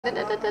I'll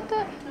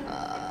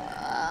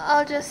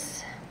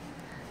just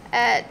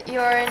add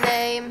your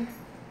name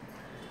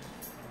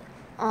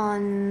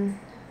on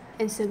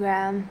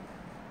Instagram.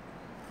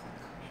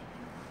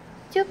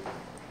 Yep.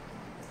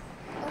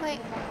 Okay.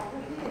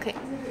 Okay.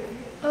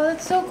 Oh,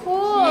 that's so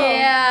cool.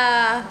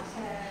 Yeah.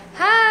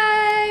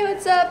 Hi,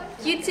 what's up?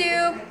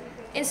 YouTube,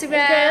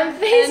 Instagram,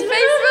 Facebook. and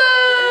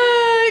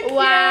Facebook. Wow.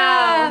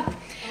 Yeah.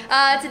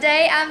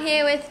 Today I'm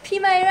here with P.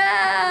 Myra.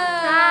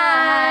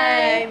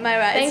 Hi.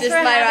 Myra. Thanks it's just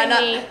for Myra,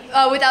 having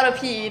not me. without a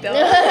P though.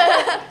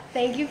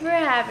 Thank you for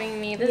having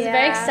me. This is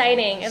very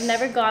exciting. I've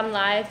never gone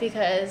live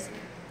because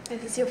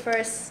this is your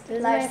first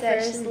this live is my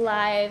session. first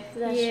live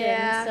session.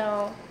 Yeah.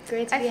 So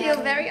great to be I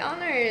feel very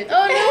honored.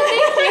 Oh no,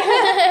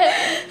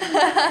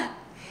 thank you.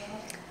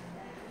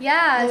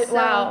 Yeah. So,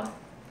 wow.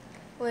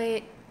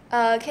 Wait.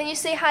 Can you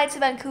say hi to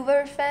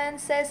Vancouver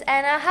fans? Says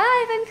Anna.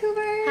 Hi,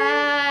 Vancouver.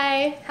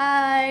 Hi.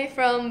 Hi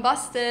from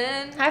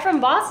Boston. Hi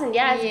from Boston.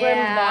 Yes, we're in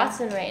Yeah.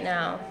 Boston right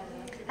now.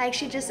 I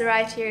actually just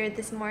arrived here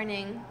this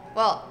morning.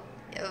 Well,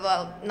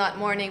 not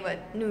morning, but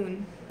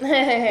noon.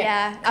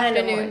 Yeah, Kind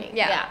of afternoon. morning.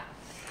 Yeah.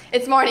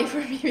 It's morning for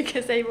me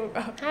because I woke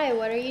up. Hi,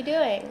 what are you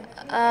doing?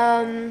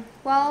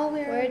 Well,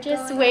 We're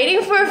just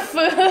waiting for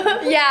food.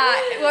 Yeah,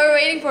 we're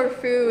waiting for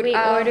food. We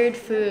ordered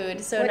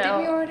food, so what now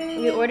did we order?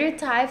 we ordered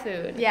Thai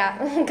food. Yeah.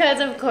 Because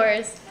of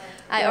course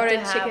I we have ordered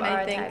to have chicken,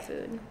 our I think. Thai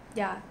food.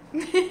 Yeah.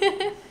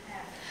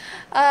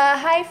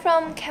 Hi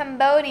from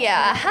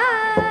Cambodia.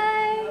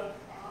 Hi.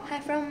 Hi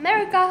from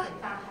America.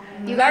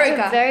 You guys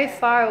are very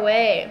far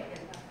away.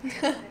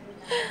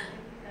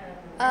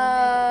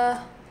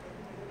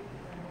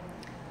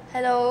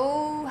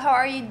 Hello. How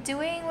are you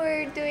doing?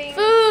 We're doing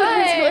Food.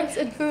 fine. Someone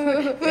said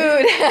food.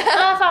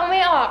 ฟังไม่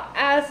ออก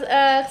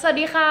สวัส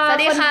ดีค่ะ สวั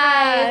สดีค่ะ คนไ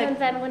ทย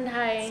แฟนๆคนไท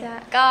ย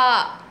ก็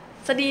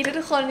สวัสดี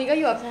ทุกคนนี่ก็อ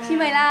ยู่กับพี่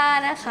ไมล่า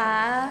นะคะ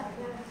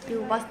อยู่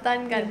บอสตัน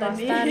กันตอน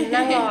นี้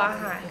นั่งรออา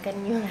หารกัน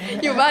อยู่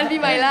อยู่บ้านพี่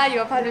ไมล่าอยู่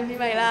กับพาร์ทเนอร์พี่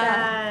ไมล่า ใ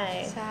ช่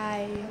ใช่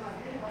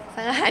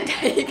สั่งอาหารไท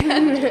ยกั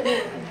น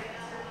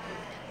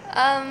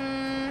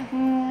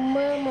เ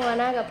มื่อมัว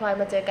หน้ากับพลอย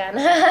มาเจอกัน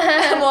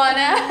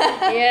Moana.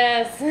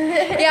 Yes.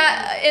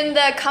 Yeah, in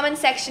the comment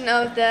section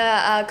of the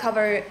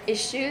cover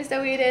issues that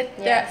we did,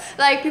 there, Yes.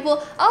 like people,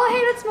 oh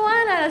hey, that's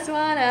Moana.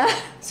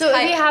 So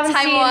if you haven't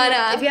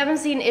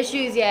seen Moana.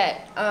 issues yet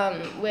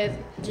with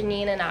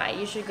Jannine and I,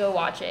 you should go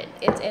watch it.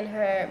 It's in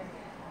her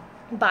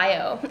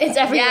bio. It's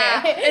everywhere.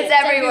 Yeah, it's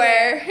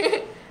everywhere.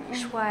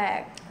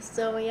 Swag.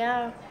 So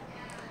yeah.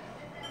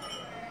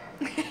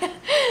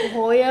 โห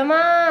เยอะม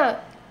าก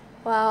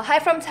Wow. Hi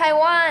from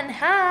Taiwan.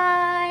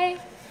 Hi.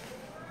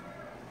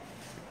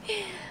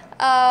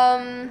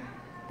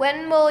 When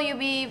will you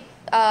be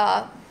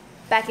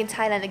back in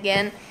Thailand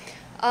again?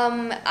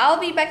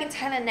 I'll be back in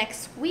Thailand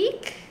next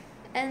week.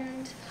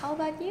 And how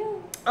about you?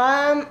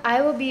 I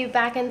will be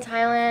back in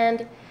Thailand.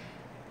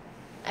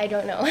 I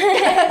don't know.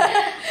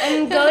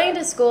 I'm going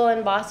to school in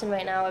Boston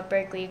right now at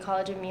Berklee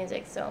College of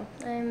Music, so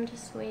I'm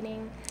just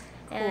waiting.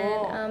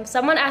 Cool. And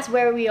someone asked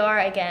where we are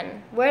again.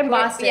 We're in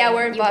Boston. Yeah,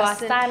 we're in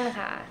Boston.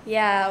ค่ะ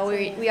Yeah,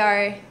 we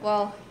are.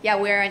 Well, yeah,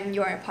 we're in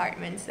your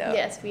apartment, so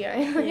Yes, we are.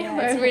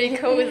 yeah, it's really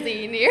cozy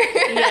in here.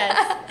 Yes.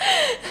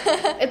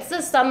 It's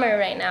the summer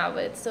right now,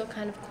 but it's still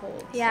kind of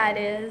cold. Yeah, so, it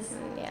is.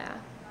 Yeah.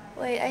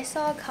 Wait, I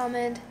saw a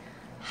comment.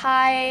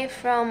 Hi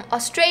from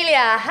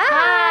Australia.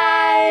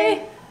 Hi.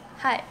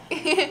 Hi.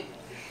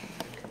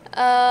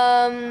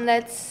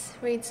 Let's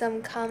read some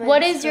comments.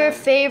 What is your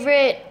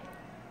favorite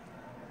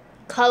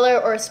color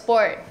or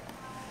sport?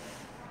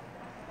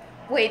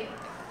 Wait,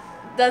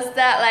 does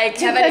that like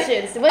Two have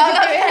questions. Any... What's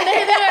your I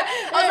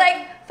was like,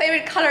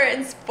 favorite color in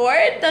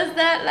sport? Does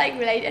that like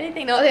relate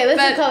anything? No. Okay,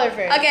 let's do color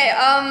first. Okay,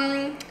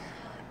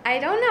 I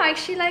don't know. I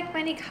actually like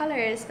many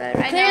colors, but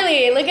right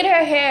Clearly, look at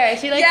her hair.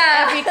 She likes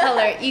every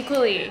color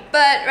equally.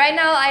 But right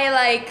now I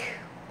like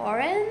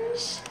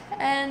orange,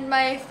 and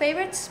my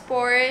favorite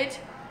sport.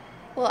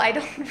 Well, I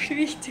don't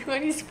really do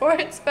any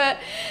sports, but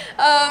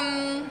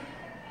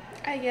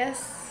I guess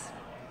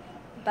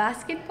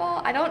basketball.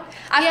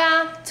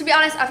 To be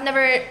honest, I've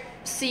never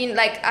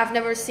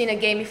seen a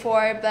game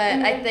before, but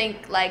I think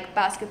like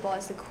basketball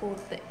is a cool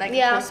thing, like a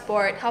cool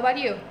sport. How about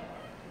you?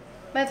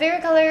 My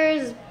favorite color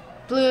is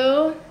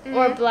blue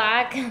or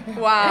black.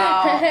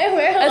 Wow.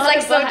 It's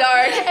like so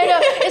dark. I know.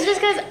 It's just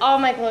because all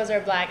my clothes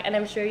are black, and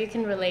I'm sure you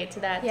can relate to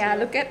that Yeah,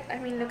 too. look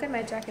at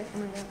my jacket. Oh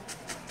my god.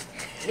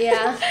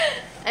 Yeah.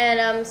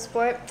 And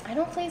sport, I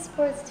don't play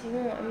sports too.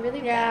 I'm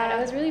really bad. I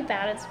was really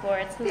bad at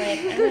sports. And like,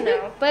 I don't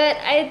know. But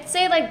I'd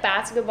say like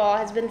basketball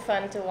has been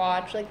fun to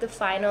watch, like the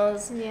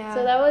finals. Yeah. So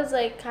that was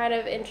like kind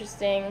of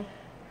interesting.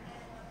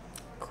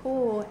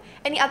 Cool.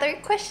 Any other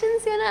questions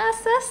you wanna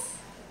ask us?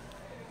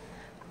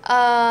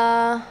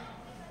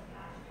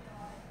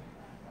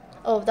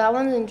 Oh, that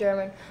one's in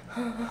German.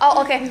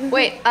 Oh, okay.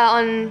 Wait,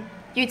 on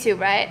YouTube,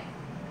 right?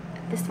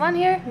 This one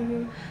here?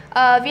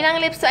 Wie lange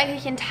lebst du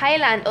eigentlich in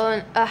Thailand?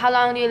 Und how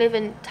long do you live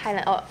in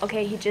Thailand? Oh,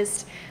 okay, he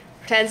just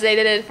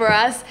translated it for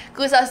us.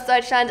 Grüße aus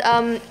Deutschland.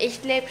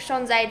 Ich lebe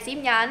schon seit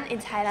 7 Jahren in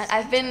Thailand.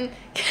 I've been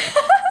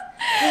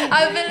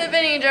I've been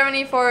living in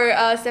Germany for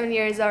 7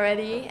 years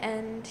already,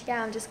 and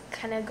yeah, I'm just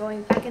kind of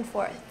going back and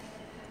forth.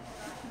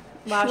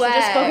 Wow, she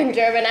just spoke in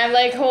German. I'm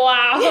like,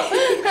 wow.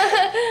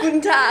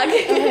 Guten Tag.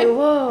 Okay,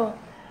 whoa.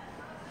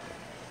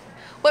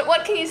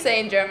 What can you say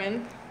in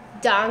German?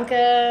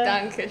 Danke.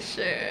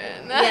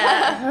 Dankeschön.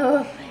 Yeah.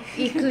 Oh,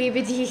 ich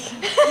liebe dich.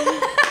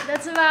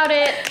 That's about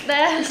it.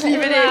 That's Ich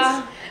liebe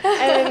wow.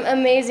 I'm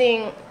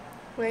amazing.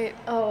 Wait,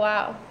 Oh,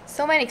 wow.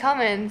 so many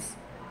comments.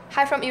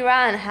 Hi from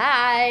Iran.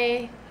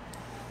 Hi.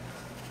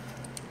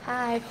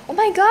 Hi. Oh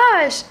my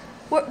gosh.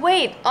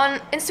 Wait, on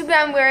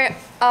Instagram we're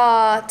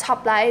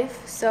top live,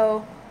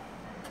 so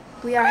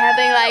we are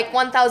having like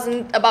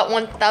about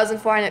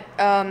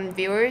 1,400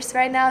 viewers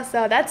right now,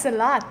 so that's a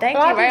lot. Thank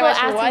you very much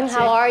for watching.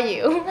 How are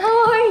you?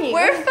 How are you?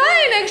 We're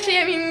fine, actually.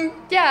 I mean,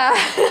 yeah.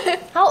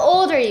 How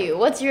old are you?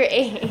 What's your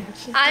age?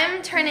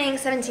 I'm turning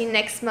 17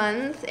 next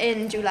month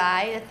in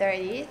July the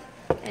 30th.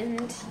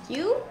 And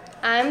you?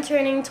 I'm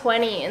turning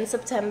 20 in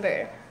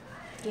September.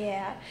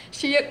 Yeah.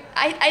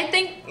 I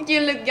think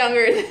you look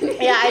younger than me.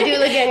 Yeah, I do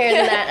look younger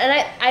than that. And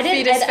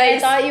I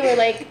thought you were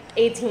like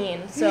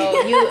 18,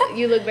 so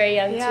you look very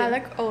young too. Yeah, I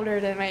look older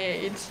than my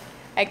age.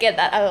 I get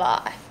that a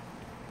lot.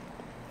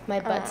 My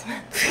butt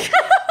smells.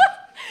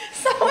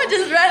 Someone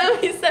just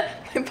randomly said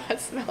my butt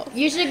smells.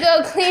 You should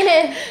go clean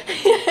it.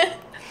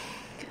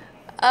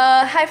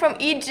 Hi from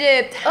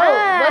Egypt. Hi. Oh,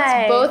 what's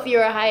both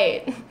your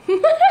height?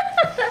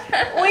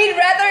 We'd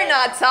rather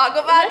not talk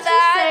about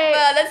that,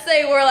 but let's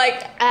say we're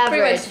like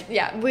average. Pretty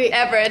much,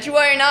 average.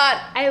 We're not.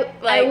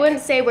 I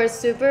wouldn't say we're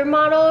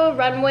supermodel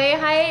runway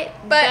height,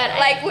 but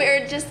like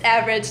we're just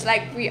average.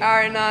 Like we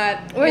are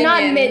not. We're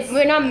minions.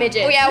 we're not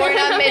midgets. Oh, yeah, we're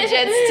not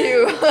midgets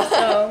too.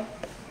 So,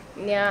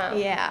 yeah.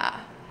 Yeah.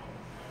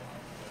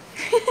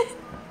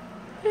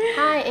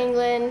 Hi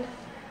England.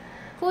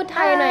 พูดไท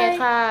ยหน่อย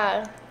ค่ะ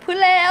พูด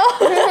แล้ว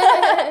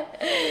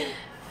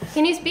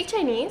Can you speak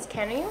Chinese?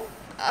 Can you?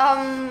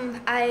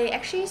 I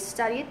actually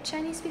studied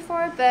Chinese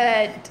before,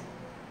 but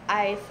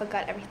I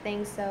forgot everything,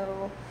 so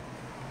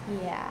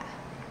yeah.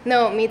 No,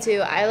 me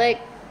too. I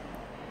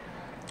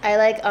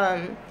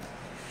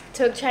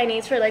took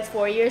Chinese for like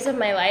 4 years of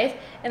my life,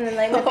 and then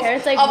like my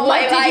parents like,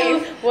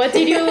 what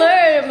did you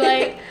learn? I'm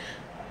like,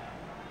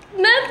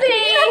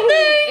 nothing.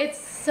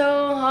 It's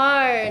so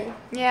hard.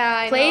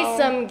 Yeah, I Play know.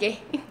 some games.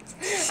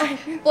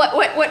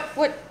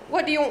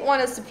 What do you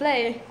want us to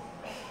play?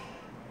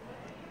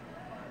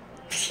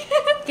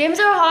 Games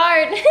are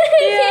hard.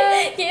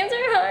 Yeah. Games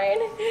are hard.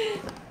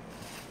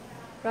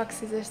 Rock,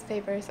 scissors,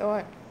 papers,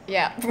 or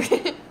yeah.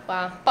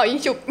 Wow. เป่ายิง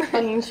ฉุ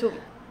บ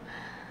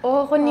โอ้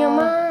คนเยอะ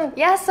มาก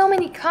Yeah, so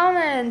many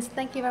comments.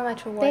 Thank you very much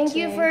for watching. Thank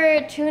you for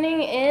tuning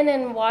in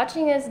and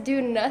watching us do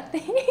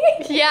nothing.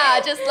 Yeah,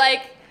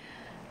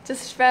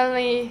 just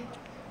randomly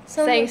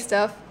saying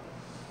stuff.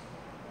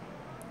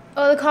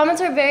 Oh, the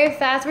comments are very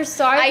fast. We're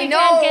sorry we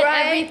can't get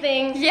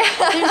everything. Yeah.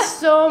 There's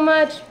so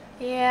much.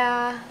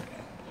 Yeah.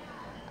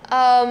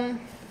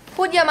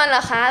 พูดเยอรมันเหร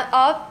อคะ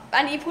อ๋อ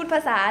อันนี้พูดภ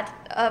าษา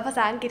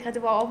อังกฤษเขาจ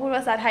ะบอกว่าพูดภ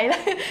าษาไทยแล้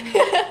ว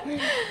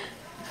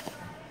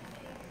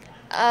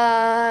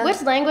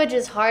Which language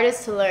is hardest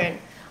to learn?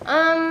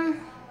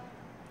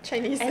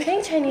 Chinese. I think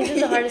Chinese is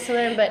the hardest to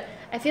learn, but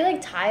I feel like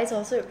Thai is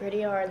also a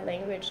pretty hard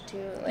language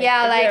too. Like, yeah,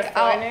 if like you're a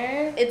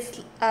foreigner. It's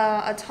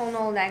a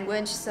tonal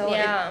language, so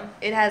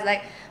it has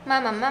like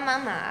mama,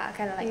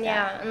 kind of like that.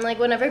 Yeah, and like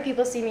whenever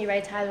people see me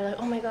write Thai, they're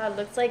like, "Oh my god, it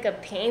looks like a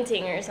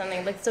painting or something.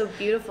 It looks so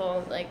beautiful."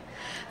 Like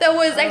there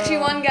was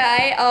actually one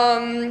guy.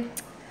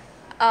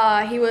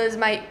 He was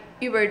my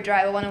Uber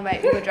driver, one of my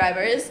Uber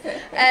drivers,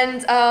 and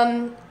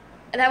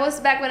that was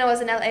back when I was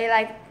in LA,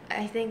 like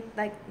I think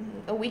like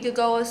a week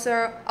ago or so.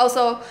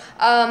 Also,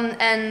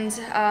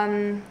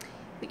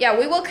 yeah,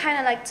 we were kind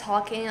of like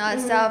talking and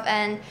stuff,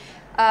 and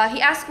he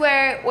asked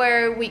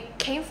where we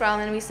came from,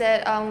 and we said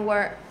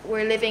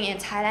we're living in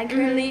Thailand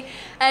currently,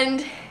 and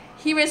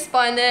he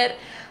responded,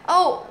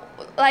 "Oh,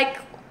 like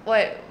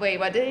wait,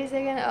 what did he say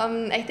again?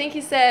 I think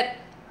he said,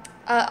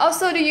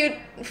 also, do you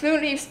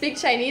fluently speak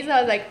Chinese?" And I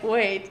was like,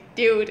 "Wait,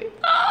 dude,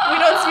 we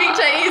don't speak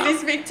Chinese, we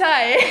speak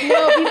Thai."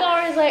 No, people are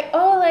always like,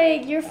 "Oh,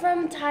 like you're from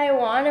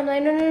Taiwan." I'm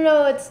like, no,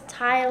 it's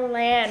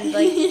Thailand.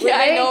 Like,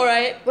 yeah, I know,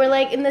 right? We're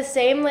like in the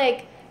same like,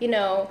 you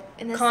know,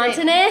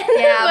 continent.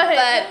 Yeah,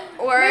 but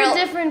we're a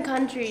different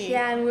country.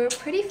 Yeah, and we're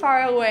pretty far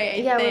away. I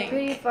think. We're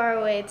pretty far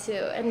away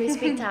too, and we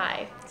speak Thai.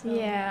 So.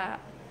 Yeah.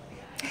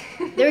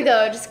 There we go,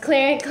 just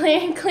clearing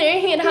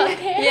it out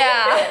there.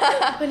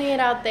 Yeah. Putting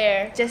it out there.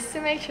 Just to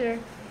make sure.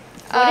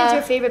 What is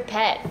your favorite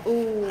pet?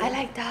 Ooh. I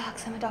like dogs.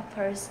 I'm a dog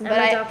person. I'm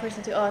a dog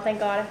person too. Oh, thank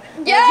God.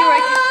 Yeah.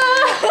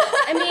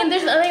 I mean,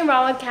 there's nothing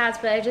wrong with cats,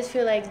 but I just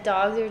feel like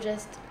dogs are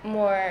just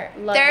more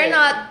loving. They're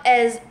not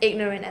as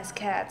ignorant as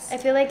cats. I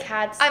feel like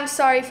cats. I'm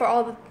sorry for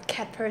all the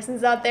cat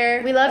persons out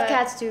there. We love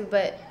cats too,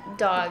 but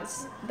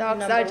dogs.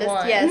 Dogs are just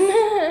one.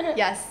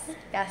 Yes.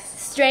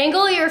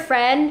 Strangle your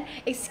friend.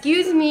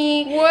 Excuse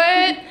me.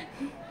 What?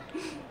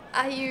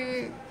 Are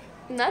you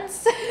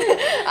nuts?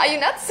 Are you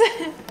nuts?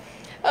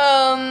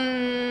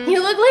 You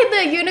look like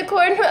the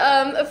unicorn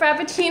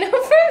Frappuccino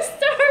from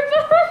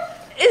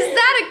Starbucks. Is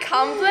that a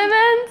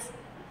compliment?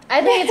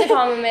 I think it's a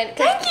compliment.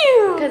 Thank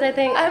you. Because I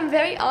think I'm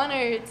very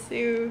honored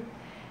to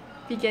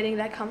be getting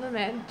that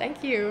compliment.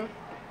 Thank you.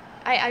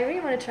 I really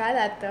want to try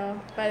that though,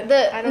 but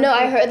I don't.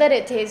 I heard that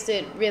it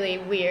tasted really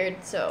weird,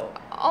 so.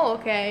 Oh,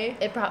 okay.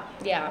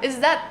 Yeah. Is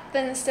that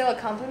then still a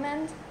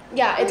compliment?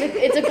 Yeah,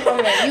 it's a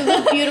compliment. You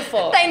look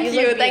beautiful. Thank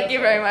you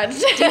very much.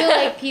 Do you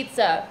like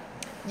pizza?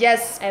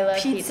 Yes, I love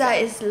pizza.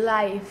 Is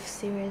life,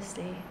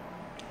 seriously.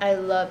 I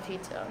love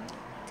pizza.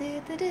 Do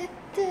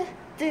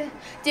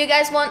you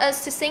guys want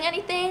us to sing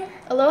anything?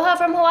 Aloha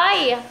from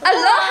Hawaii.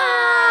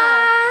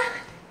 Aloha!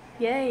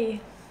 Yay.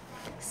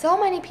 So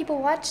many people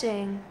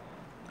watching.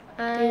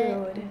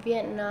 Dude.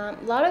 Vietnam.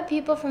 A lot of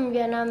people from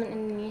Vietnam and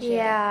Indonesia.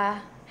 Yeah.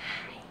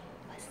 Hi,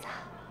 what's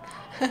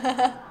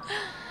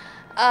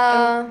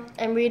up?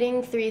 I'm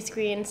reading 3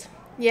 screens.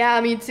 Yeah,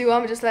 me too.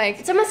 I'm just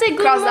like Someone said good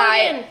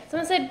cross-eyed. morning.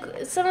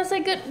 Someone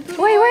said good.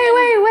 Wait.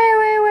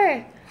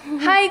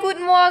 Hi,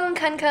 guten Morgen,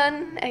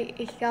 Kan.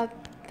 Ich glaube,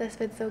 das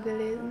wird so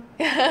gelesen.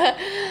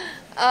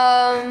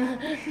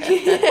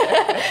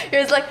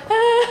 You're just like.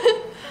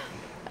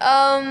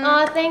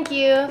 Thank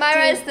you.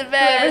 Myra is the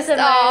best.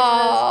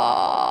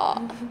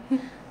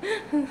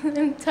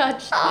 I'm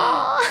touched.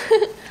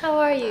 How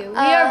are you? We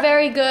are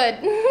very good.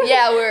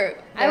 Yeah, we're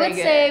I would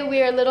good. say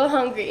we are a little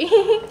hungry.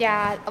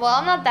 Yeah, well,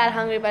 I'm not that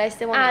hungry, but I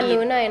still want to หนู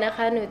eat. หน่อยนะค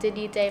ะหนูจะ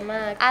ดีใจม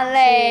าก แ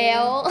ล้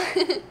ว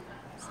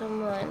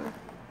Someone.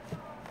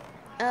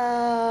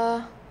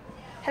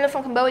 Hello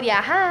from Cambodia.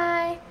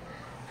 Hi.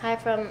 Hi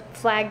from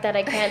flag that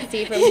I can't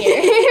see from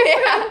here.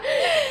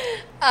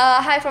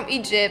 Hi from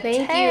Egypt.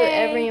 Thank hey. you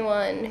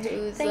everyone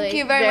who's Thank like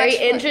you very very much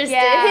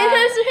interested in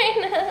us right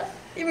now.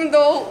 Even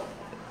though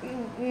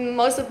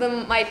most of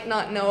them might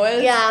not know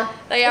us. Yeah.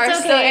 They are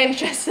it's so okay.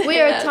 interested We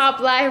in are us. top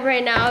live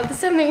right now. It's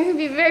something to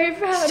be very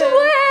proud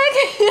Swag.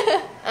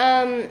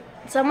 of.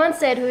 Someone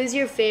said who's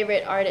your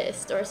favorite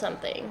artist or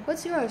something.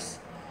 What's yours?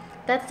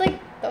 That's like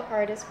the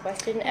hardest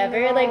question ever.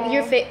 No.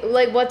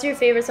 Like what's your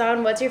favorite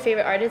song? What's your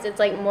favorite artist? It's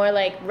like more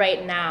like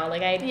right now.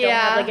 Like I don't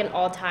have like an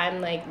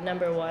all-time like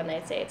number one.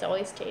 I'd say it's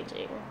always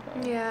changing.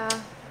 Yeah.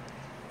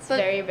 It's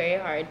very very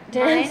hard.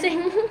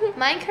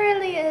 Mine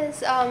currently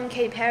is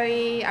Katy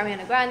Perry,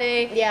 Ariana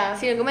Grande, Yeah.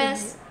 Selena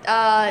Gomez,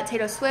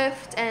 Taylor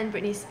Swift, and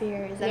Britney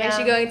Spears. I'm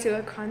actually going to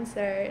a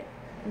concert.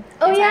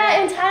 Oh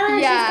yeah, in Thailand.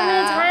 Yeah. She's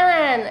coming to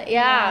Thailand. Yeah.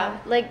 Yeah.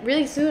 Like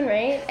really soon,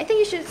 right? I think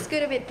you should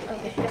scoot a bit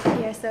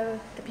here so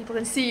the people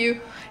can see you.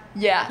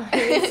 Yeah.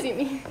 See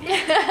me.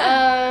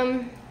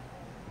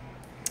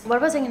 What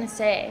was I gonna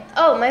say?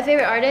 Oh, my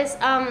favorite artist.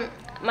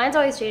 Mine's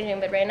always changing,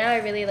 but right now I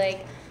really like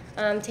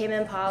Tame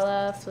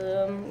Impala,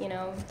 Flume. You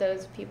know,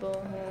 those people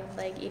who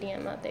like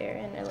EDM out there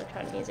and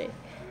electronic music.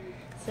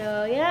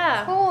 So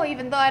yeah. Cool,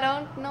 even though I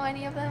don't know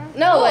any of them.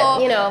 No, cool.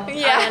 but you know,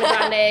 Yeah. Ariana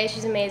Grande,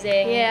 she's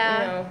amazing.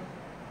 Yeah. You know,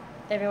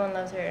 everyone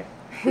loves her.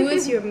 Who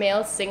is your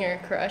male singer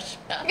crush?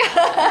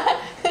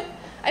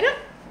 I don't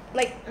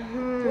like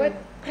what.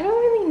 I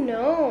don't really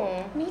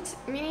know. Me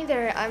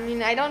neither. I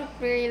mean, I don't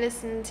really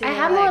listen to. I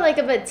have more like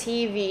of a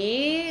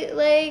TV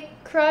like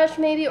crush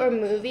maybe or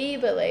movie,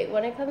 but like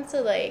when it comes to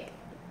like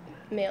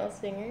male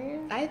singers,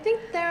 I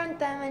think there aren't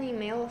that many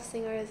male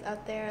singers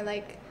out there.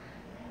 Like,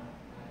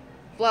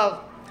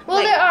 well,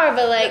 like, there are,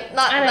 but like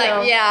not I don't like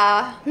know.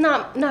 yeah.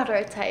 Not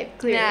our type,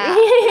 clearly. Nah.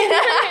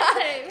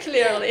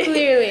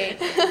 Clearly.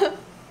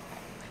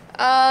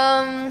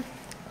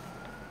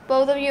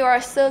 Both of you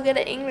are so good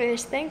at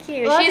English. Thank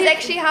you. Well, She's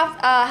actually half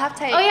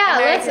Thai. Oh yeah,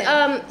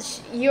 American.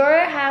 you're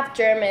half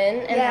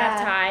German and half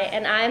Yeah. Thai,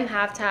 and I'm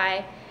half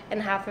Thai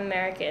and half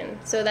American.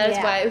 So that's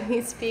Yeah. why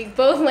we speak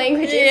both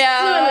languages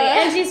Yeah. fluently.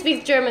 And she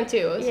speaks German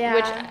too, Yeah.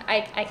 which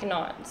I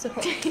cannot. So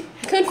good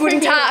for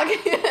Guten you. Tag.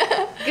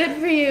 Good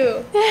for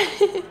you.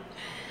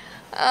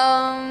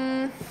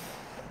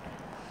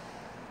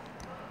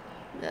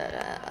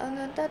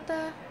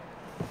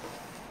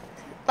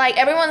 Like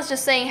everyone's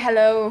just saying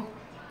hello.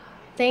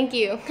 Thank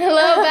you.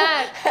 Hello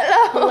back.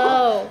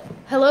 Hello.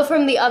 Hello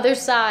from the other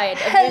side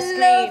of the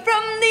screen. Hello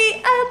from the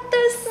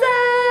other side.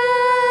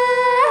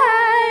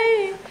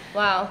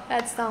 Wow.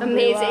 That sounds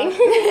amazing.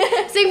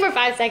 Sing for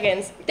 5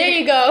 seconds. There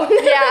you go.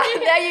 Yeah,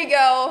 there you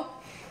go.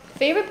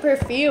 Favorite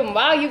perfume.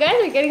 Wow, you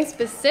guys are getting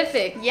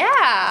specific.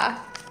 Yeah.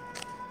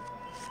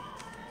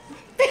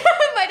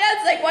 My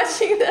dad's like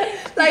watching the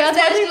You guys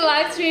watching the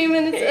live stream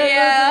and it's a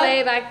little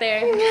delay back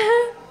there.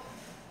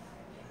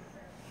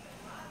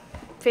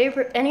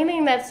 Favorite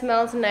anything that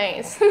smells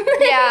nice.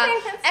 Yeah.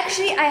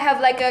 Actually, I have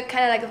like a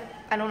kind of like a,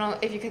 I don't know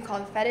if you could call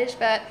it fetish,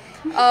 but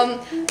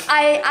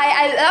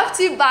I love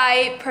to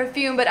buy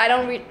perfume, but I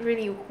don't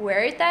really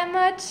wear it that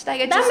much.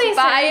 Like I That just makes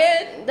buy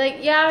sense. it, Like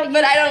yeah,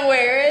 but I don't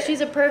wear it. she's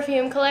a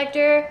perfume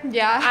collector.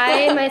 Yeah.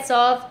 I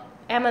myself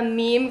am a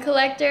meme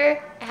collector.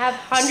 I have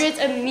hundreds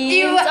of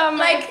memes on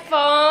my like,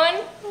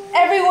 phone.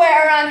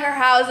 Everywhere around her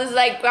house is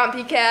like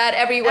Grumpy Cat. I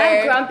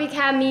Everywhere. have Grumpy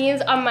Cat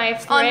memes on my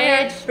fridge, on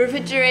her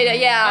refrigerator.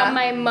 Yeah. on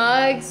my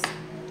mugs.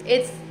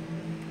 It's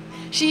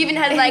She even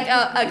has like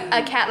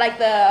a cat, like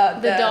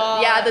the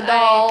doll. Yeah, the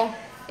doll.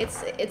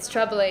 It's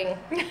troubling.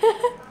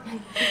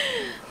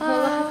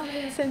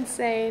 It's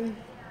insane.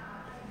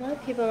 A lot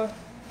of people.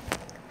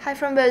 Hi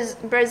from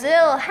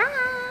Brazil.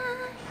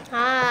 Hi.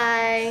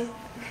 Hi.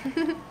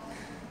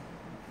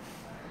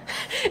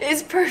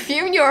 Is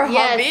perfume your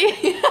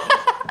hobby?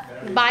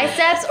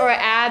 Biceps or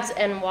abs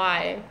and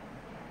why?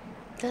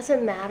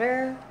 Doesn't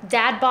matter.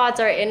 Dad bods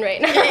are in right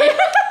now.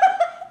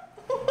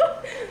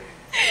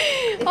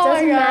 It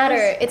doesn't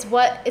matter. It's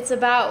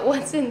about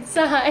what's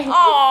inside.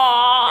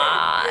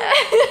 Aww.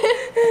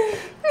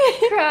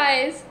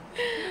 Cries.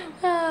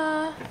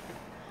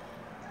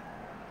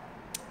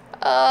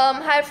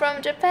 Hi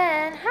from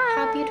Japan. Hi.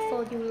 How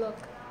beautiful you look.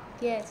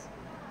 Yes.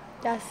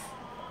 Yes.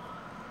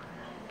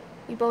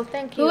 We both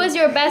thank you. Who is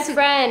your best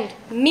friend?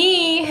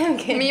 Me.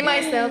 Okay. Me,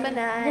 myself, and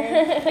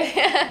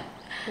I.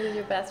 Who's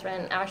your best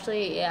friend?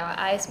 Actually, yeah,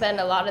 I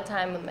spend a lot of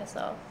time with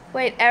myself.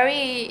 Wait,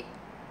 Ethiopian?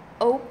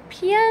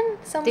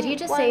 Did he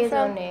just say his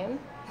own name?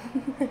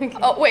 Okay.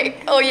 Oh, wait.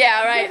 Oh,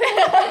 yeah, right.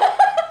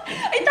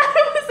 I thought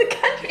it was a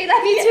country.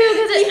 Like Me too,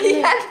 because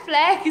he had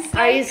flags.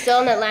 Are you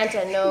still in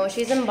Atlanta? No,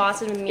 she's in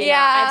Boston with me. Yeah.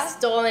 Now. I've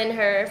stolen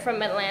her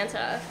from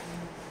Atlanta.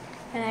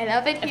 And I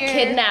love it here. I've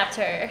kidnapped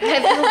her.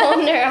 I've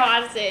held her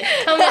hostage.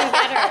 Come and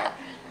get her.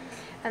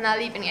 I'm not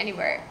leaving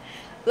anywhere.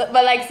 But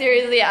like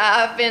seriously,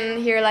 I've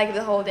been here like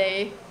the whole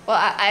day. Well,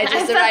 I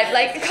just arrived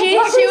like a couple she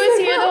hours was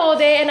ago. here the whole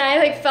day and I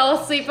like fell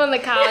asleep on the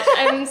couch.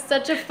 I'm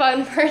such a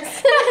fun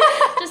person.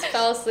 Just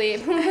fell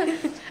asleep.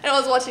 And I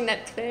was watching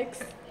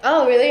Netflix.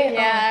 Oh really?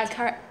 Yeah,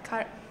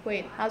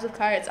 House of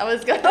Cards. I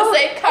was gonna say Oh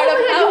my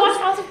God, you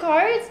watched House of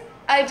Cards?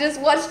 I just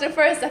watched the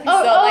first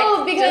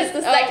episode because just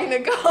a second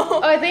ago.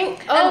 Oh, I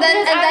think. Oh, and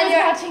then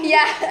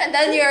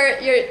your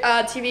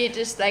TV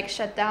just like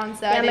shut down,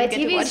 so I yeah, didn't my get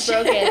TV to watch is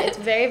broken. It's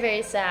very,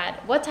 very sad.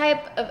 What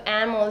type of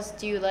animals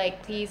do you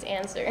like? Please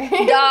answer.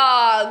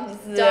 Dogs.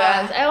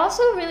 Dogs. I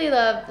also really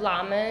love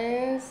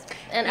llamas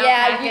and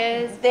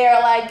alpacas. There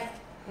are like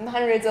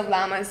hundreds of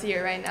llamas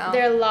here right now.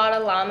 There are a lot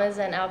of llamas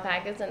and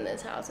alpacas in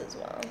this house as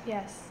well.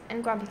 Yes,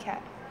 and Grumpy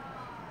Cat.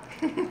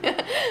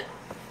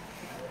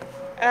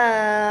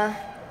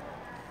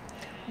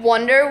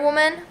 Wonder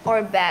Woman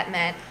or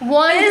Batman?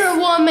 Wonder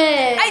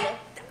Woman.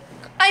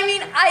 I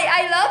mean,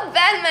 I love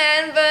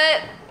Batman,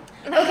 but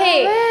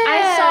okay,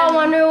 I saw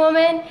Wonder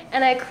Woman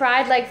and I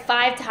cried like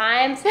 5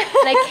 times.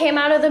 And I came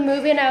out of the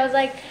movie and I was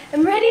like,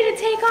 I'm ready to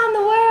take on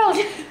the world.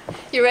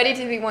 You're ready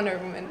to be Wonder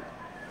Woman.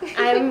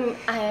 I am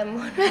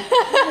Wonder Woman.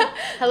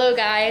 Hello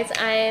guys,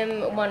 I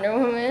am Wonder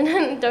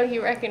Woman. Don't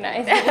you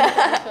recognize me in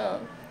this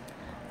film?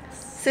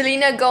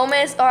 Selena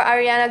Gomez or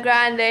Ariana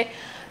Grande?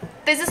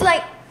 This is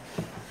like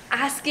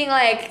asking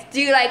like, do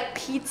you like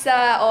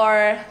pizza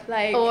or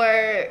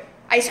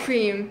ice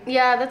cream?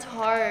 Yeah, that's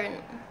hard.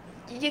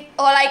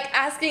 Or like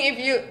asking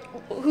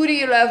who do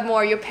you love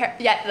more,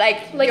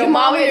 like your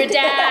mom or your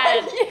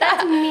dad? Yeah.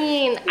 That's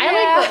mean. Yeah. I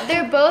like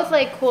they're both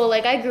like cool.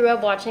 Like I grew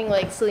up watching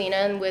like Selena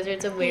and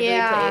Wizards of Waverly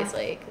Place.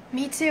 Like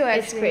me too. Actually.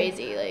 It's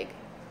crazy. Like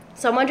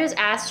someone just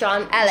asked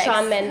Shawn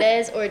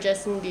Mendes or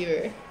Justin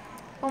Bieber.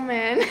 Oh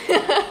man.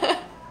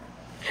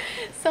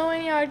 So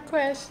many hard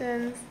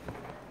questions.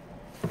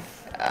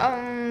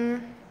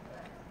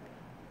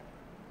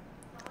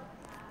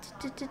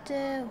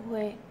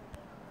 Wait.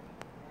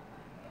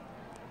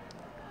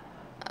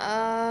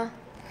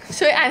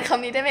 ช่วยอ่านค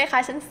ำนี้ได้ไหมคะ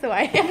ฉันสว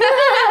ย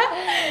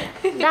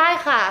ได้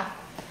ค่ะ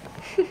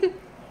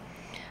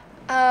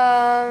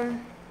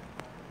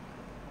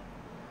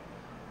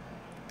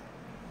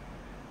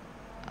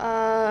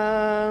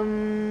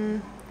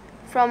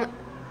from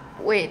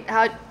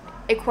how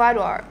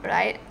Ecuador,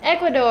 right?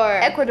 Ecuador.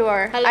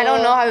 Hello. I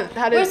don't know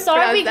how to We're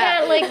sorry we pronounce that.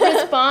 can't like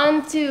respond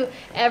to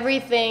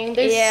everything.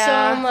 There's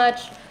so much.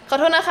 ขอ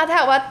โทษนะคะถ้า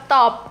หากว่าต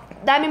อบ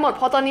ได้ไม่หมดเ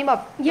พราะตอนนี้แบ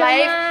บไล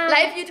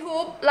ฟ์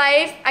YouTube ไล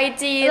ฟ์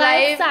IG ไล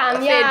ฟ์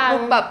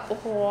Facebook แบบโอ้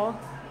โห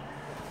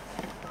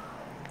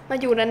มา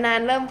อยู่นาน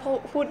ๆเริ่ม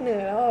พูดเหนื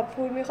อแล้วแบบ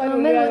พูดไม่ค่อยรู้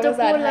เรื่องภา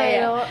ษาไทย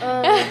อ่ะ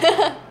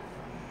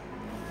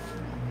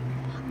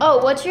Oh,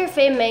 what's your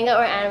favorite manga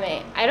or anime?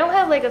 I don't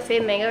have like a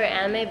favorite manga or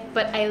anime,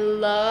 but I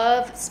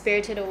love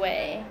Spirited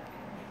Away.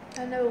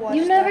 I've never watched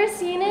You've never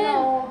seen it?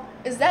 No.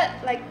 Is that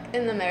like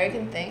an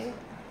American thing?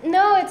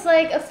 No, it's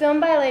like a film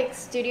by like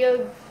Studio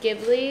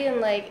Ghibli and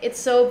like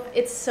it's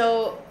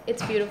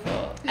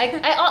beautiful.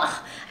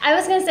 I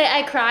was gonna say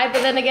I cry, but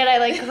then again I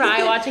like cry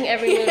watching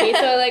every movie,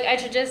 so like I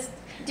should just.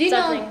 Do you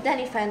know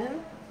Danny Phantom?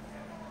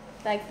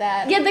 Like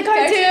that. Yeah, the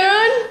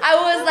cartoon. I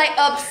was like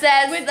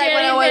obsessed with like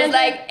when I was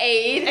like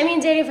 8. I mean,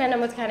 Danny Phantom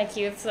was kind of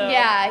cute, so.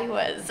 Yeah, he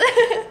was.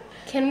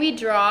 Can we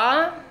draw?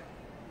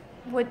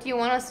 What do you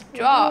want us to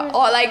draw?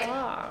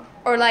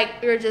 Or like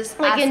you're just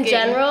like asking? In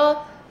general.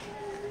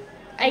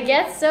 I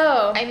guess so.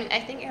 I mean, I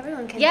think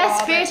everyone can. Yes,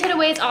 draw, Spirited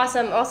Away is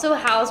awesome. Also,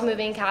 Howl's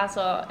Moving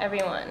Castle.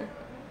 Everyone.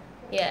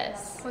 Yes.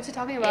 What's he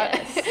talking about?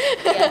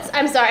 Yes.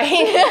 I'm sorry.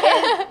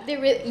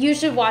 You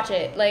should watch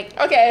it. Like.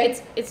 Okay.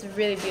 It's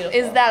really beautiful.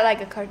 Is that like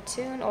a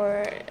cartoon or?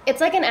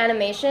 It's like an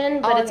animation,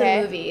 but it's a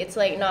movie. It's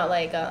like not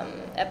like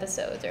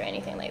episodes or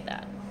anything like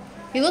that.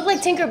 You look like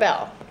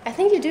Tinkerbell. I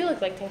think you do look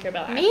like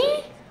Tinkerbell. Actually. Me?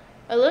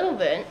 A little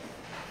bit.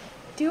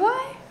 Do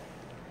I?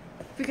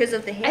 Because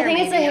of the hair. I think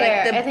it's the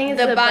hair. Like I think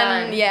it's the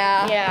bun.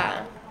 Yeah.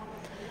 Yeah.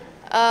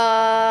 เอ่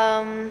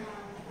อ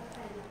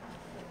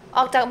อ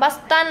อกจากบอส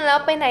ตันแล้ว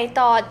ไปไหน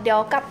ต่อเดี๋ยว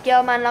กลับเยอ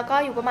รมันแล้วก็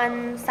อยู่ประมาณ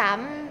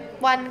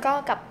3 วันก็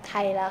กลับไท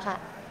ยแล้วค่ะ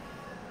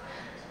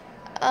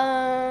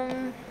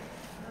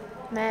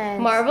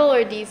Man. Marvel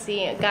or DC?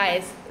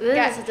 Guys,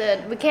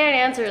 we can't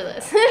answer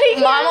this.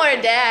 Mom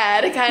or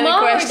dad kind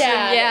of question. Mom or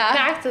dad? Yeah.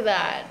 Back to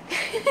that.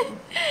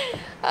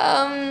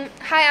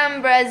 Hi,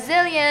 I'm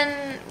Brazilian.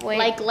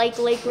 Wait.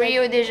 Like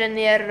Rio de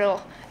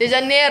Janeiro. De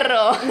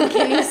Janeiro.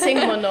 Can you sing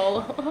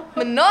Manolo?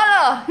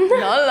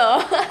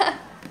 Manolo.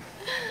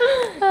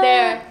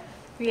 There.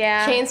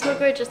 Yeah.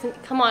 Chainsmoker, just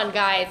come on,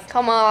 guys.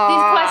 Come on.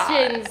 These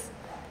questions.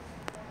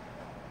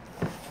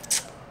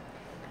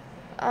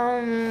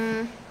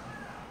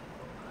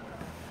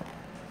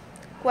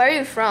 Where are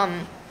you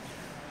from?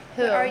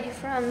 Who? Where are you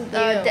from?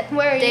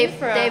 Where are you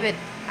from? David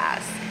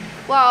asked.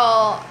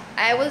 Well,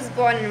 I was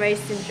born and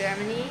raised in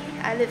Germany.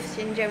 I lived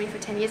in Germany for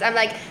 10 years. I'm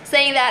like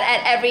saying that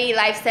at every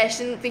live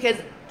session because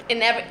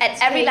at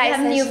every live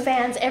session. You have new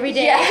fans every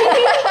day. Yeah.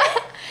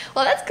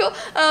 Well, that's cool.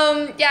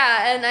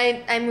 Yeah, and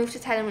I moved to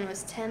Thailand when I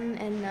was 10,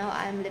 and now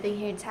I'm living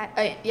here in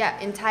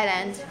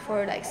Thailand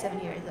for like 7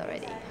 years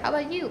already. How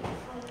about you?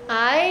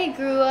 I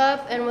grew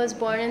up and was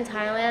born in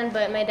Thailand,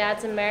 but my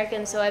dad's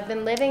American, so I've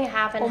been living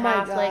half and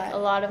half like a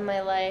lot of my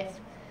life.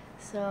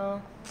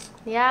 So,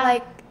 yeah.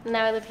 Like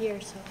now I live here.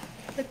 So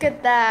look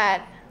at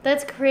that.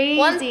 That's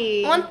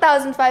crazy.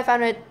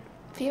 1,500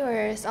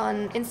 viewers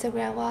on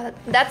Instagram. Wow,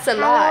 that's a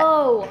lot.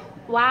 Oh,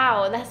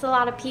 wow, that's a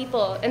lot of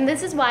people. And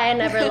this is why I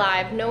never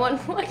live. No one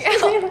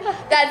watches me.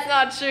 That's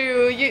not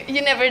true.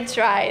 You never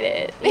tried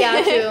it.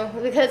 Yeah, true.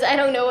 Because I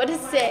don't know what to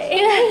say. I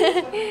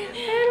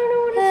don't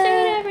know what to say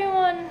to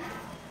everyone.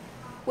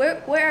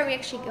 Where are we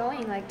actually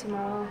going like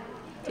tomorrow?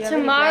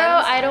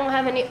 Tomorrow I don't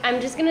have any. I'm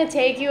just gonna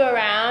take you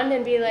around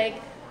and be like,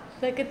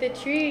 look at the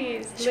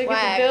trees. Look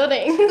at the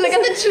building. Look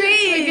at the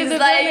trees.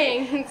 Look at the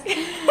buildings.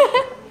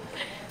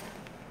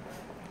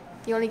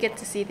 You only get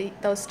to see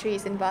those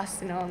trees in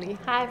Boston only.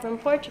 Hi from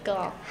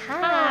Portugal.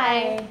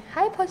 Hi.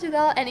 Hi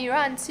Portugal and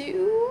Iran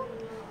too.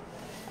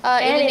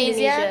 And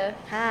Indonesia.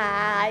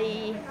 Hi.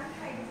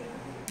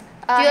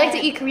 Do you like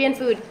to eat Korean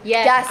food?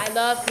 Yes. I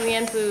love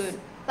Korean food.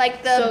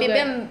 Like the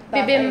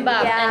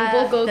bibimbap and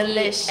bulgogi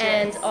delicious.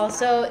 And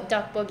also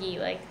tteokbokki,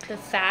 like the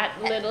fat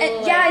little.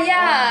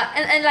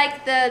 And like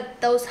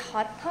those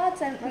hot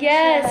pots and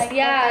yes, what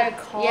they're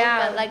called,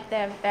 but like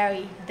they're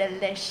very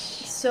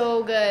delicious.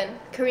 So good.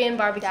 Korean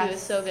barbecue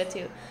is so good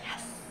too.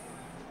 Yes.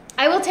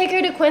 I will take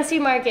her to Quincy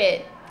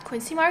Market.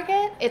 Quincy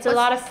Market? It's a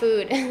lot of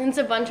food. It's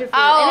a bunch of food.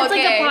 Oh, and it's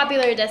like a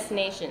popular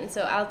destination, so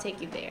I'll take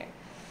you there.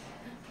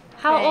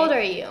 How old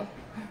are you?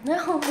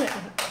 No.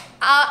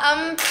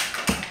 I'm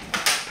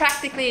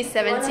practically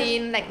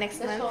 17, like next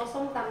month.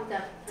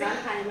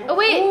 Oh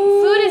wait,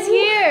 food is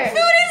here!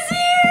 Food is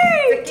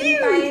here! จะกิน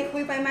ไปคุ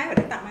ยไปไหมเ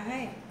ดี๋ยวตักมาให้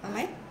เอาไหม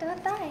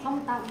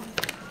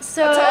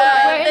So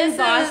we're in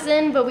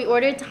Boston, but we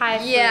ordered Thai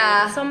food.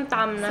 Yeah. Som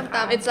tam.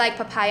 It's like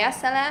papaya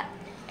salad.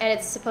 And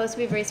it's supposed to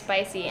be very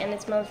spicy, and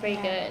it smells very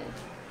good.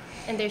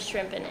 And there's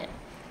shrimp in it.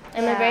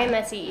 I'm a very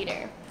messy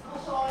eater.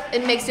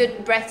 It makes your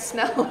breath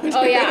smell.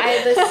 Oh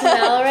yeah, the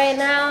smell right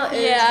now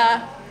is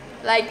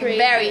like crazy.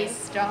 Very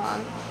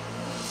strong.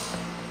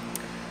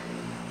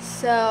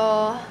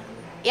 So,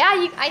 yeah,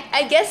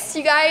 I guess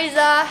you guys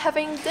are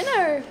having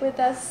dinner with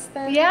us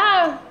then.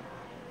 Yeah.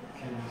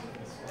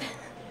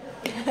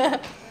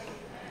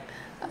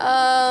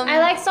 I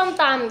like som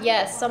tam.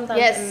 Yes, som tam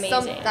is amazing.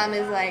 Som tam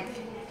is like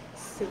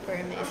super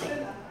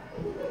amazing.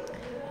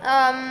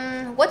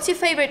 What's your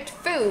favorite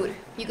food?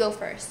 You go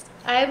first.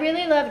 I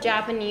really love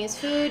Japanese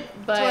food,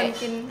 but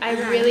I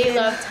really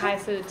love Thai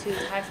food too.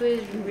 Thai food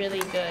is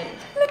really good.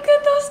 Look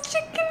at those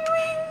chicken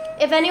wings.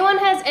 If anyone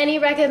has any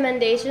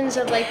recommendations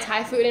of like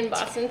Thai food in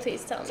Boston,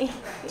 please tell me.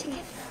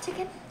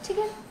 Chicken.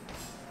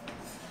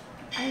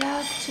 I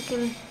love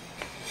chicken.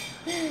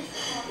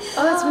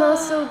 Oh, it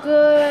smells so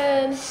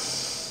good.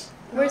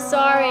 We're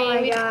sorry.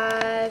 Oh my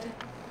god.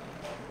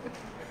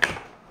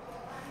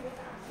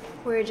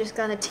 We're just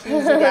gonna tease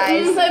you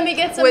guys. Let me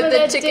get some with of the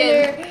that chicken.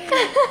 dinner.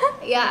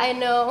 Yeah, I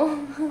know.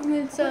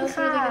 It sounds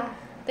really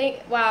good.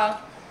 Wow,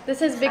 this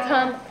has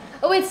become.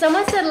 Oh wait,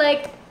 someone said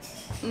like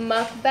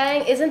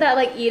mukbang. Isn't that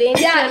like eating?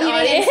 Yeah,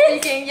 eating and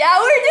speaking. Yeah,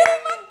 we're doing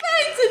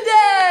mukbang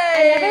today.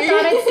 I never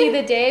thought I'd see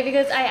the day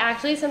because I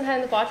actually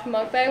sometimes watch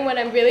mukbang when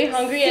I'm really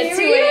hungry at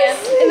 2 a.m.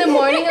 in the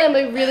morning, and I'm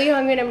like really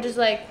hungry, and I'm just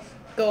like,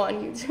 go on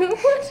YouTube.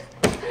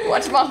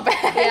 Watch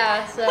mukbang.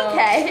 Yeah. So.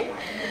 Okay.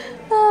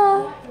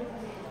 Oh.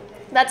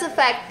 That's a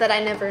fact that I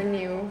never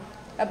knew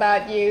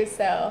about you,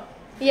 so.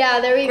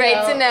 Yeah, there we go.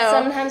 Great to know.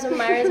 Sometimes when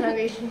Myra's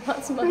hungry, she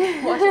watches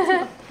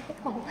mukbang.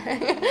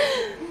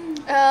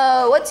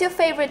 What's your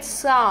favorite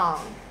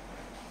song?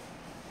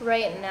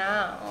 Right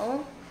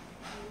now.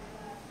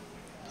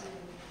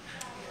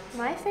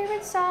 My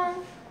favorite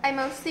song? I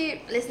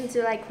mostly listen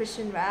to like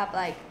Christian rap,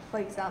 like for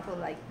example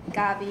like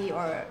Gavi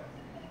or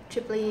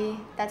Tripoli,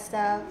 that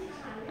stuff.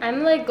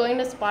 I'm like going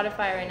to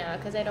Spotify right now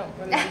because I don't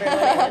remember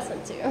what I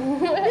listened to.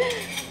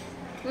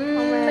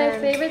 My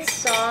favorite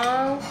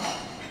song.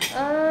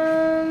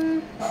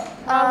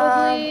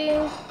 Probably.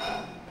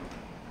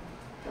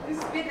 This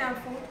is Vietnam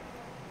food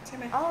ใช่ไ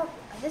หม Oh,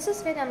 this is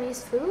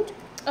Vietnamese food.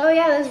 Oh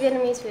yeah, that's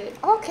Vietnamese food.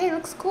 Okay,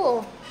 looks cool.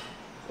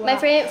 My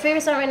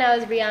favorite song right now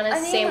is Rihanna's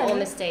I Same mean, Old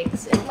Mistakes,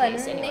 in เหมือน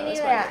case ใน anyone นี่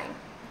was เลยอะ wondering.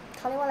 เ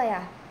ขาเรียกว่าอะไรอ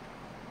ะ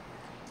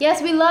Yes,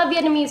 we love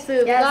Vietnamese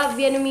food. Yes. We love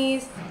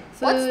Vietnamese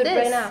food What's this?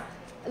 right now.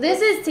 This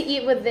is to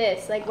eat with this,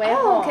 like way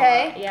Oh,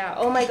 okay.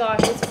 Yeah. Oh my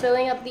gosh, it's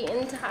filling up the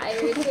entire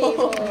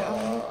table.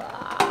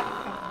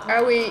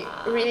 Are we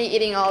really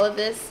eating all of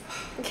this?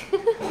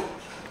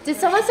 Did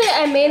someone say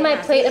I made my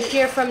plate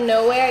appear from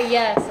nowhere?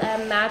 Yes, I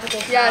have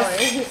magical powers.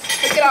 Yes.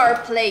 Look at our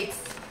plates.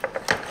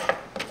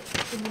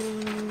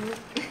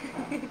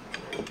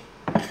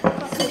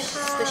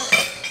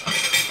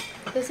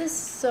 This is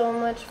so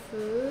much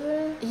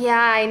food. Yeah,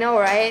 I know,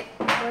 right?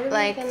 What are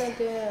Like- we gonna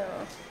do?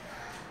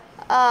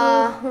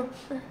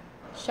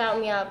 Shout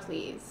me out,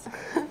 please.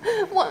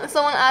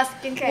 Someone asked,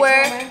 Okay,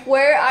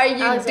 where are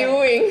you Alexander.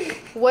 doing?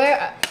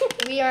 Where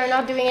we are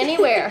not doing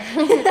anywhere.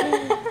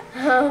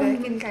 เดี๋ยว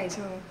กินไก่โช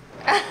ว์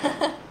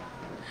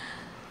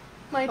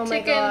My Oh my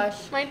chicken, gosh.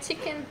 my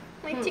chicken,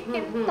 my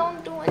chicken. Don't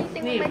do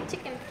anything with my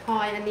chicken. พลอ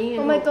ยอันนี้ไง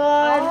Oh my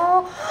god. Oh,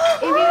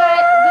 If you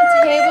guys, the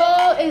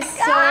table is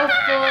so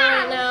full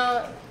right now.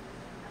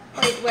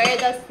 wait, where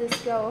does this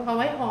go? เอาไ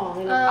ว้ห่อไง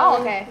ลูก Oh,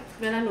 okay.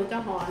 เวลาหนูจะ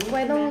ห่อนี่ ไ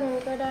ว้ ใช่ ตรง ไหม นู้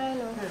นก็ได้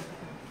เนอะ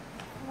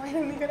Why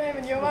don't we go there?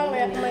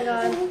 Oh my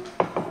god.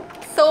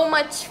 So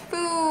much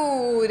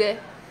food.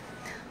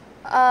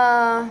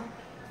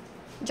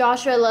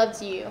 Joshua loves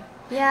you.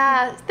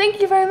 Yeah. Thank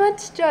you very much,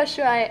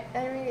 Joshua.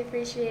 I really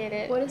appreciate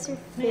it. What is your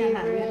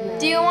favorite?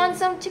 Do you want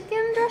some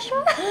chicken,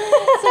 Joshua?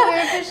 So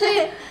we're officially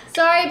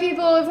sorry,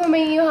 people, if we're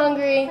making you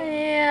hungry.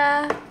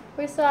 Yeah.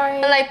 We're sorry.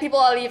 Like people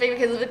are leaving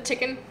because of the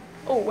chicken.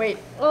 Oh wait.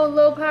 Oh,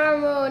 low power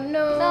mode.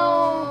 No. No.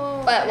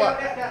 But well,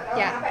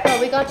 yeah. Oh,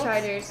 we got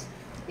chargers.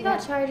 We got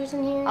chargers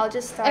in here. I'll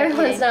just start.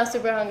 Everyone's eating. now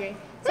super hungry.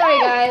 Sorry,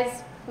 guys.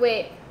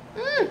 Wait.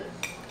 Mm.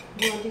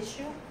 มีทิช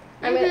ชู่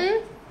I'm gonna. Mhm.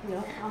 เดี๋ย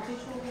วเอาทิช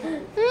ชู่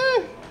Mm.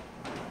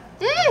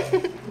 Mm.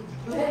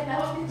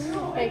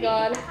 Oh my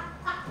god.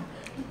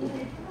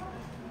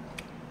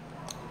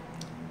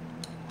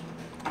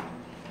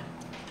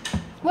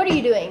 What are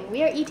you doing?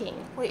 We are eating.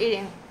 We're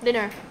eating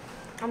dinner.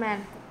 Oh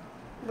man.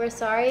 We're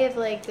sorry if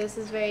like this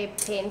is very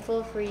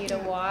painful for you to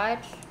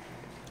watch.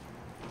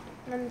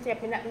 มันเจ็บ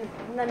นิด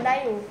มันได้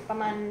อยู่ประ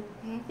มาณ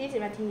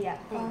20 นาทีอะ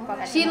ก่อน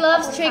กัน She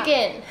loves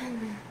chicken.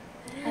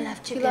 I love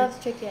She chicken. loves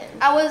chicken.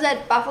 I was at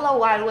Buffalo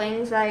Wild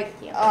Wings like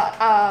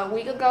a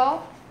week ago,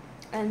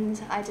 and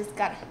I just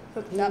got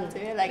hooked up to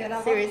it. Like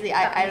seriously,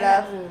 I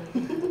love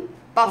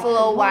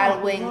Buffalo Wild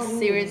Wings.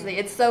 Seriously,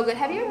 it's so good.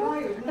 Have you?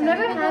 I've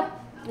never had.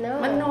 No.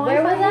 มันน้อย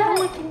Where was ไป that?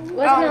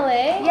 Was it in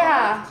LA?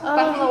 Yeah, Oh,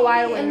 Buffalo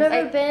Wild Wings. I've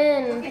never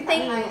been. I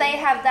think they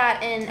have that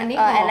in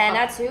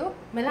Atlanta too.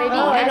 ไม่เล่า Maybe,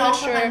 ให้ I'm น้อง not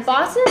เขา sure. ทาน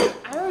Boston?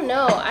 I don't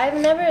know. I've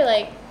never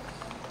like.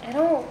 I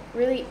don't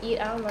really eat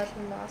out much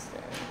in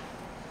Boston.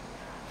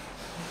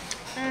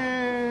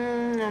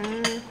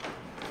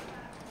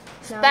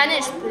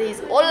 Spanish, please.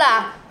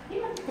 Hola.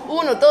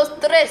 1, 2,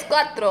 3,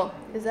 4.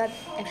 Is that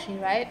actually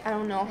right? I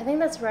don't know. I think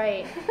that's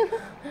right.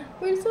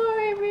 We're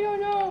sorry. We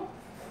don't know.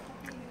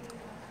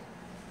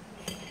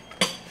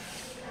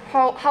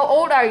 How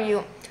old are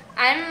you?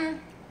 I'm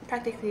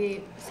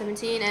practically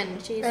 17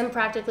 and she's I'm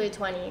practically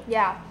 20.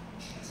 yeah,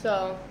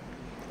 So.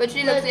 but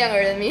she looks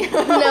younger than me.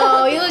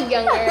 No, you look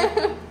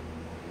younger.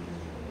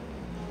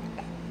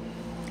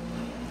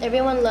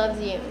 Everyone loves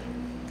you.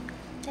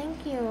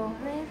 Thank you.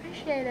 I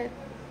appreciate it.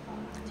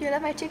 Do you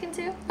love my chicken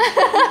too?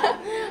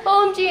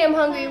 OMG, I'm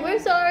hungry. We're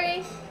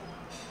sorry.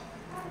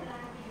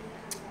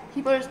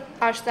 People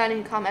are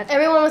starting to comment.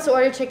 Everyone wants to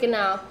order chicken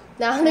now.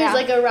 Now there's Yeah.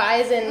 like a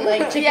rise in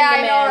like chicken Yeah,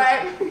 I know,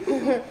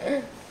 demand.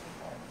 right?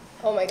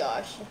 Oh my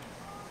gosh.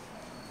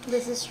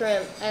 This is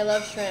shrimp. I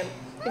love shrimp.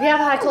 If you have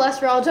high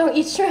cholesterol, don't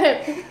eat shrimp.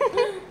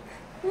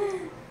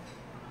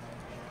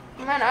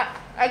 Man,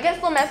 I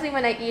get so messy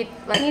when I eat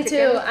like Me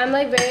chicken. too. I'm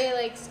like very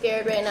like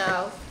scared right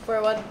now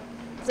for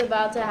what's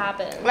about to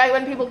happen. Like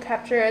when people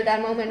capture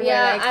that moment Yeah,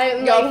 where like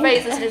I'm your like-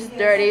 face is just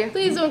dirty.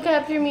 Please don't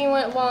capture me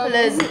while I'm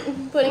Liz.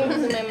 putting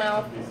this in my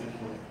mouth.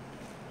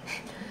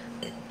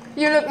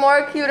 You look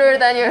more cuter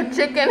than your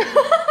chicken.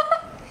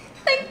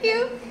 Thank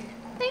you.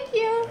 Thank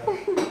you.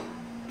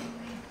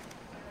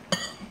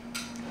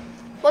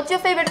 What's your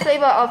favorite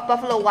flavor of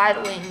Buffalo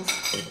Wild Wings?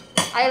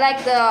 I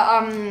like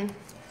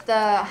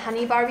the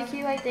honey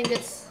barbecue. I think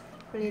it's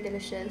really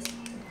delicious.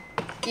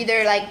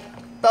 Either like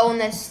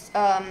boneless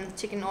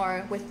chicken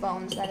or with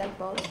bones. I like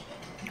both.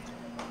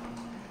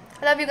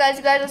 I love you guys.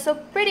 You guys are so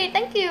pretty.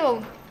 Thank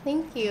you.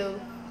 Thank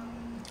you.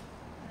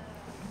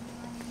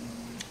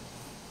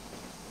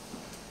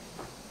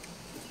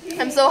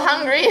 I'm so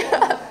hungry.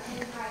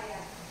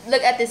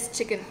 Look at this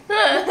chicken.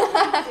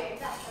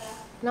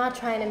 Not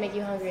trying to make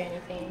you hungry or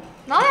anything.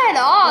 Not at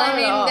all. Not I at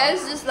mean, all.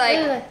 there's just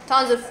like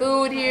tons of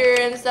food here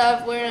and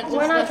stuff. We're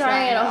We're not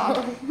trying at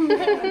all.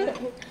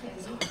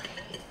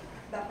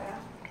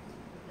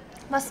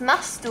 Was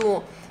machst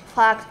du?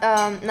 Fragt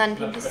Nan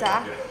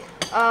Pimpisa.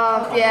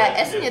 Wir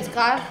essen jetzt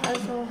gerade.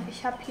 Also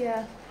ich habe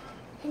hier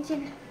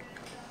Hähnchen.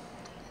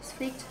 Es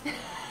fliegt.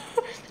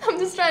 I'm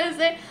just trying to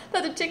say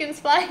that the chicken's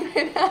flying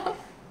right now.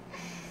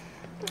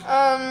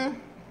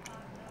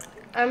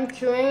 I'm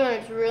chewing and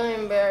it's really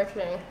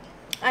embarrassing.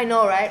 I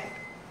know, right?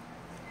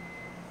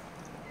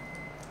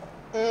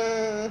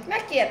 น่า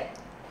เกลียด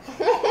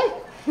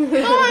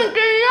Oh, it's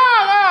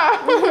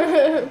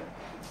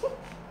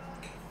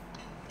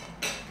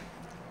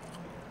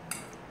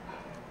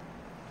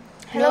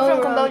Hello No from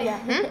raw Cambodia.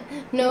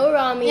 No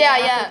raw meat. Yeah, half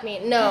yeah. cooked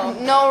meat. No.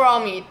 No raw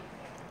meat.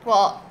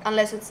 Well,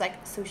 unless it's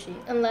like sushi.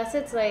 Unless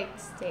it's like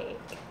steak.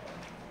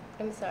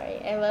 I'm sorry.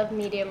 I love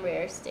medium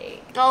rare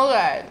steak.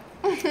 Okay.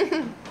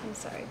 I'm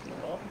sorry,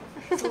 people.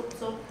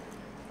 ซุป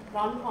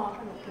ร้อนพอข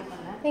นมกินก่อ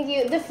นนะ Thank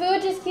you. The food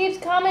just keeps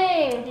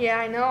coming.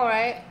 Yeah, I know,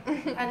 right?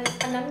 อัน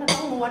นั้นมันต้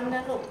องม้วนนะ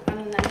ลูกอัน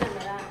นั้นน่ะไ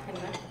ม่ได้เห็น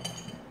ไหม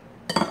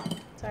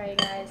Sorry,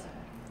 guys.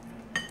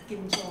 กิ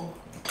นโชว์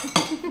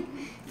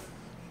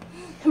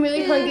I'm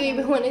really hungry,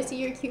 but when I see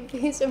your cute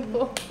face, I'm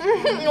full.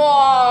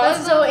 Wow,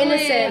 That's so อะไร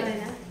innocent.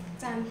 นะ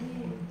จานที่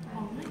หอ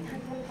มไม่ทัน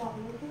คนก่อน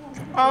เลยที่เรา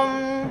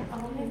เอา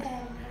ไม่แพ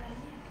งทาน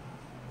เนี่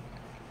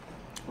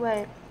ย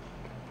Wait.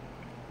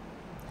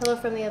 Hello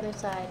from the other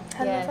side.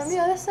 Hello Yes. from the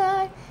other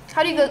side.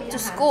 How do you go to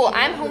school?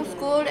 I'm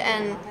homeschooled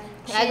and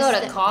I go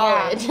to she's-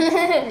 college.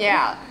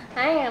 Yeah.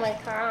 I am at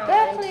college.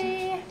 Berkeley.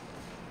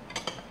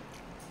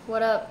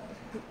 What up,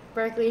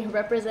 Berkeley?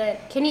 Represent.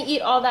 Can you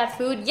eat all that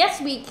food? Yes,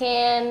 we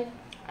can.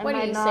 I What are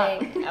might you not.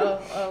 saying?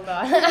 Oh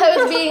God.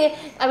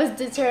 I was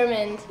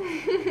determined.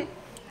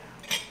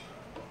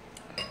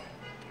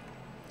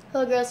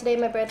 Hello, girls. Today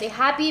my birthday.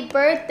 Happy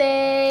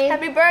birthday.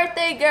 Happy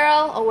birthday,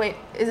 girl. Oh wait,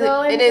 is Go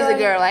it? It is a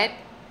enjoy- girl, right?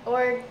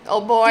 Or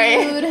Oh boy.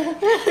 dude.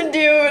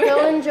 Dude. Go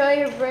enjoy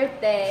your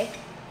birthday.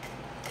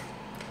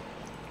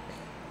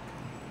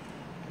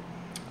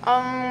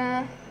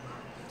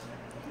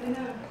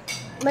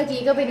เมื่อ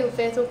กี้ก็ไปดู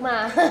Facebook มา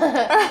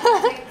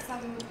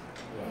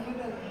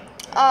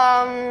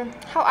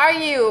How are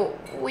you?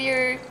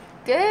 We're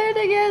good,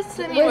 I guess.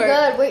 I mean, We're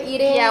good. We're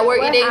eating. Yeah,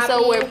 we're eating, so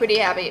happy. we're pretty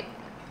happy.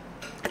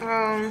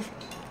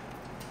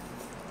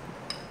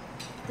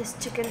 This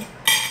chicken.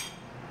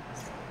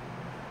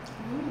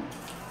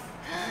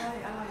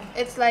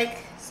 It's like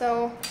so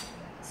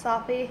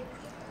soppy.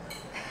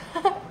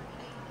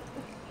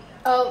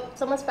 Oh,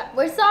 someone's back.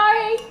 We're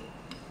sorry.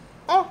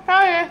 Oh,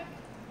 sorry.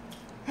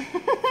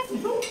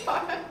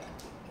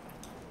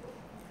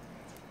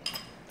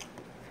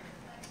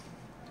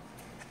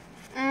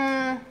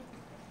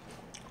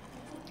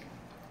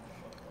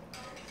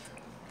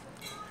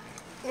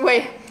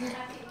 Wait.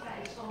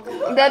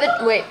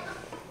 Wait.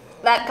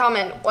 That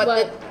comment. What?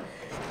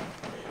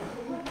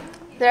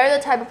 They're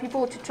the type of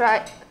people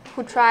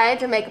who try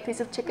to make a piece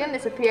of chicken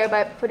disappear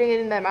by putting it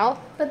in their mouth.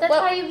 But that's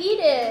Well- how you eat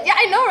it. Yeah,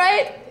 I know,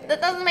 right?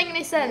 That doesn't make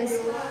any sense.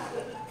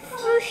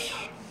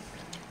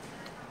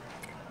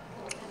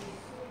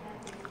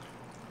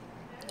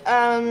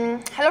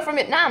 Hello from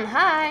Vietnam.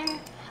 Hi.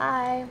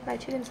 Hi. My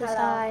chicken says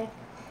Hello. hi.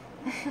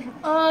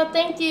 Oh,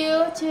 thank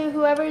you to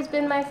whoever's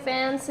been my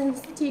fan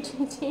since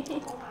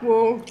TGT.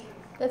 Whoa.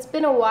 That's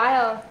been a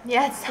while.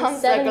 Yeah, it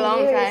sounds like 7 a long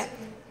years. time.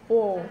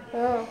 Whoa.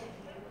 Oh,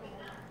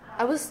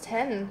 I was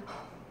 10.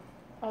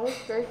 I was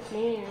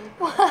 13.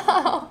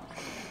 Wow.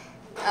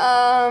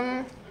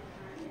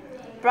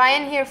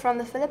 Brian here from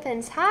the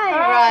Philippines. Hi, Hi,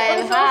 Brian.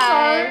 I'm so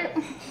Hi.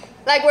 sorry.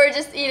 Like we're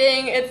just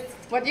eating. It's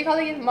what do you call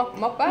it?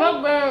 Mukbang.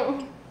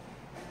 Mukbang.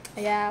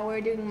 Yeah,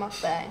 we're doing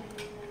mukbang.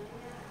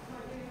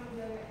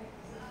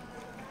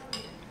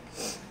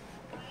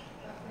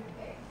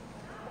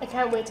 I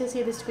can't wait to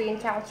see the screen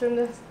capture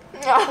this.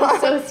 I'm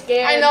so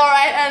scared. I know,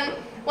 right? And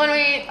when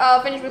we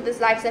finish with this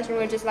live session,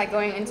 we're just like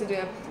going into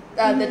the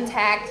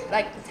tag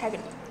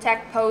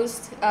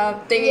post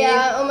thingy.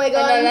 Yeah, oh my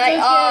god, And I'm then,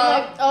 so scared. oh,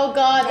 Like, oh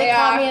god, they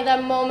caught yeah. me at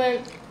that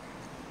moment.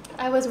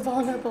 I was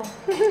vulnerable.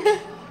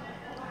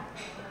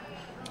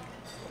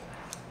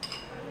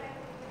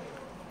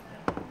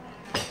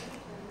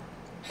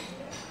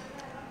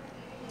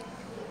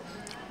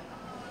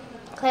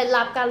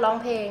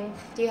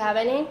 Do you have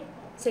any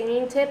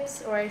singing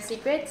tips or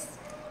secrets?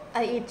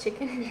 I eat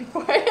chicken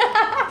before.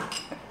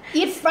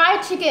 Eat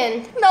fried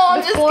chicken. No,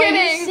 I'm just before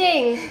kidding. you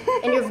sing,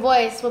 and your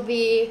voice will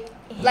be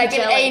Like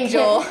an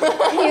angel.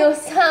 You'll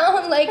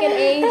sound like an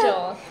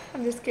angel.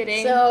 I'm just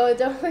kidding. So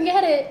don't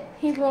forget it,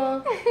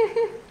 people.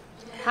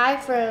 Hi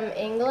from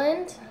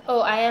England.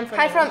 Oh, I am from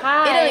Hi from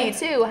England. Italy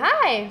too.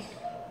 Hi.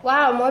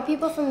 Wow, more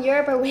people from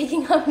Europe are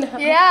waking up now.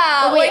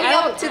 Yeah. Oh wait, waking I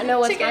up don't to know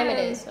what chicken. time it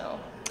is. So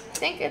I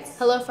think it's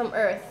hello from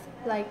Earth.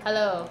 like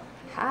Hello.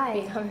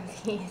 hi. Become in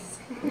peace.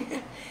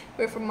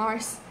 We're from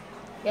Mars.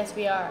 Yes,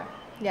 we are.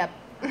 Yep.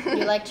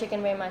 You like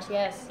chicken very much.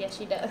 Yes, yes,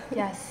 she does.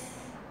 Yes.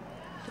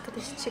 Look at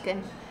this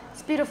chicken.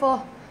 It's beautiful.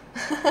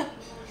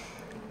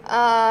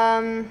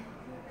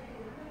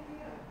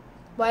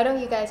 Why don't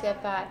you guys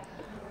get fat?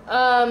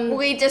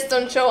 We just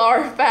don't show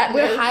our fatness.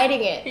 We're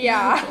hiding it.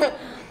 Yeah.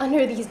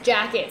 Under these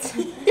jackets.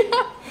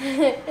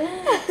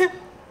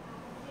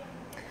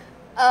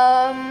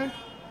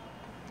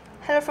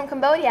 Hello from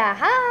Cambodia.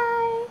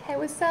 Hi. Hey,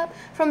 what's up?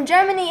 From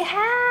Germany.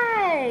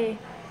 Hi.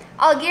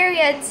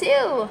 Algeria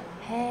too.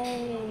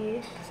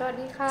 Hey. สวัส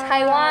ดีค่ะ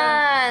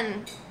Taiwan.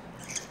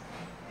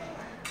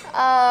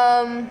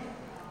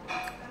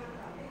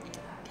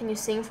 Can you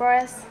sing for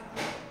us?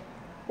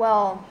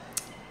 Well,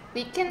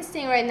 we can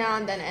sing right now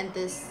and then end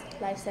this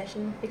live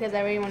session because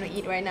I really want to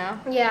eat right now.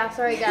 Yeah,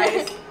 sorry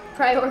guys.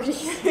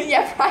 Priorities.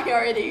 Yeah,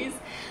 priorities.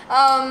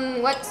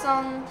 What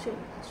song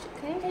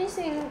can you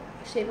sing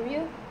Shape of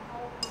You?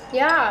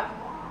 Yeah,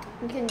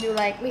 We can do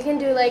like we can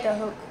do like a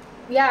hook.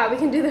 Yeah, we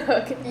can do the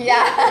hook.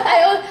 yeah.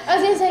 I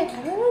was gonna say,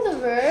 I don't know the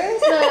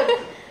verse, but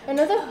I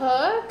know the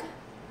hook.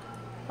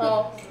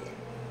 Oh.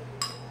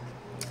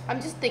 I'm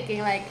just thinking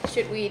like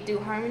should we do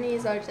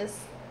harmonies or just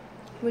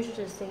We should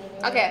just sing it.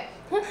 okay.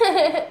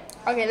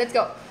 Okay, let's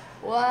go.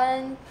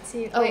 1,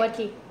 2. Oh, wait. what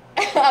key?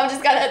 I'm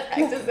just gonna.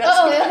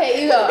 Oh, okay,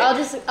 you go.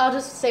 I'll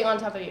just sing on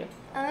top of you.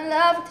 I'm in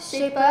love with the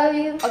shape of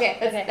you. Okay,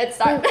 let's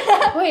start.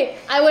 Wait,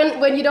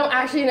 when you don't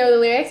actually know the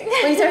lyrics,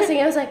 when you start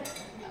singing, I was like,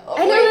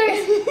 I know the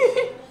lyrics.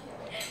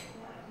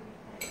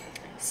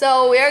 So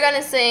we're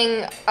gonna sing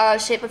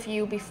 "Shape of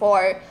You"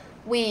 before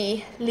we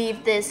leave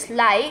this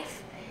life.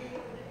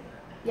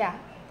 Yeah.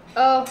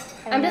 Oh,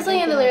 I'm just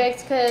singing the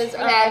lyrics because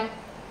Okay.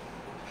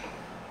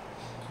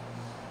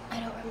 I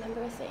don't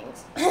remember things.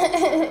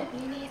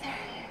 Me neither.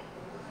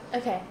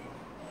 Okay.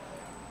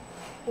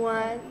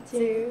 1,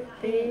 2,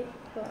 3,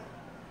 4.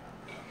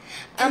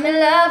 I'm in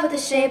love with the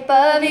shape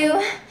of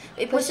you.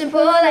 We push and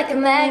pull like a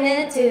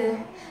magnet too.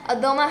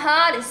 Although my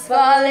heart is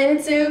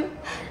falling too.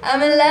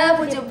 I'm in love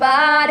with your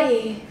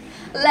body.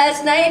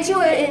 Last night you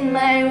were in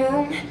my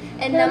room,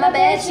 and now my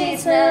bed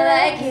sheets smell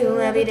like you.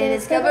 Every day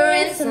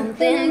discovering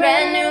something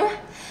brand new.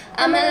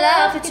 I'm in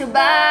love with your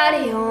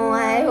body. Oh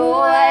I,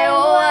 oh I,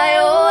 oh I,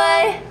 oh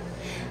I.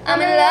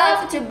 I'm in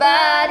love with your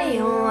body.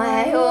 Oh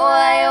I, oh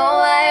I, oh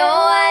I,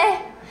 oh I.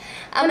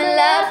 I'm in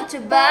love with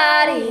your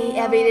body.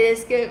 Every day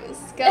discovering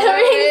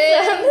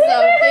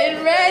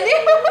something brand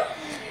new.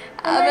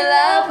 I'm in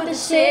love with the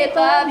shape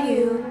of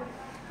you.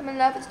 I'm in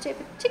love with the shape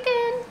of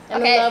chicken.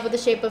 I'm in love with the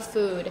shape of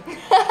food.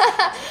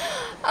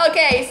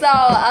 Okay, so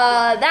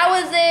that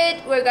was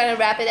it. We're gonna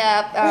wrap it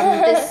up.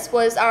 This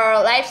was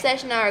our live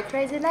session, our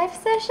crazy live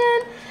session,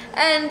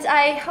 and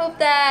I hope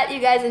that you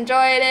guys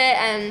enjoyed it.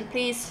 And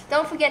please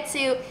don't forget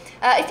to,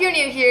 if you're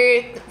new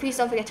here, please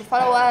don't forget to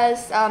follow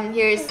us.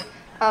 Here's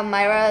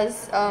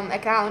Myra's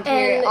account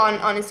here on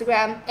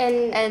Instagram,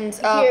 and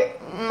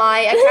my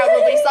account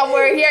will be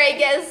somewhere here, I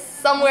guess.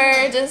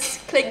 Somewhere,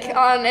 just click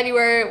on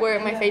anywhere where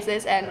my face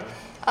is, and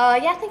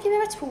yeah, thank you very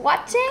much for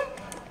watching,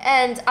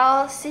 and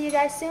I'll see you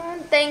guys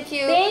soon. Thank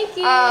you. Thank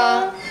you.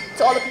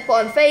 To all the people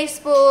on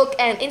Facebook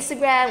and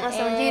Instagram,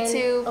 also on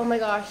YouTube. Oh my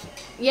gosh.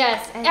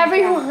 Yes, And,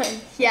 everyone.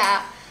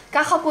 Yeah.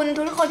 ก็ขอบคุณ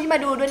ทุกคนที่มา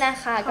ดูด้วยนะ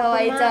คะก็ไ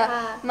ว้จะ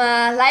มา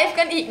ไลฟ์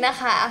กันอีกนะ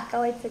คะก็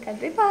ไว้เจอกัน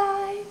บ๊ายบา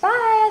ย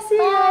Bye. I'll see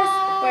you guys.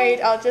 Wait,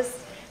 I'll just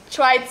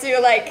try to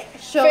like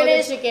Show the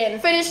chicken.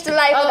 Finish the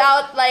live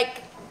without like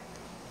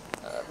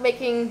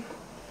making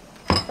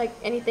like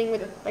anything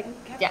with it. Like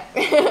yeah.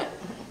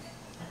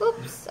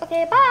 Oops.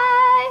 Okay.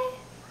 Bye.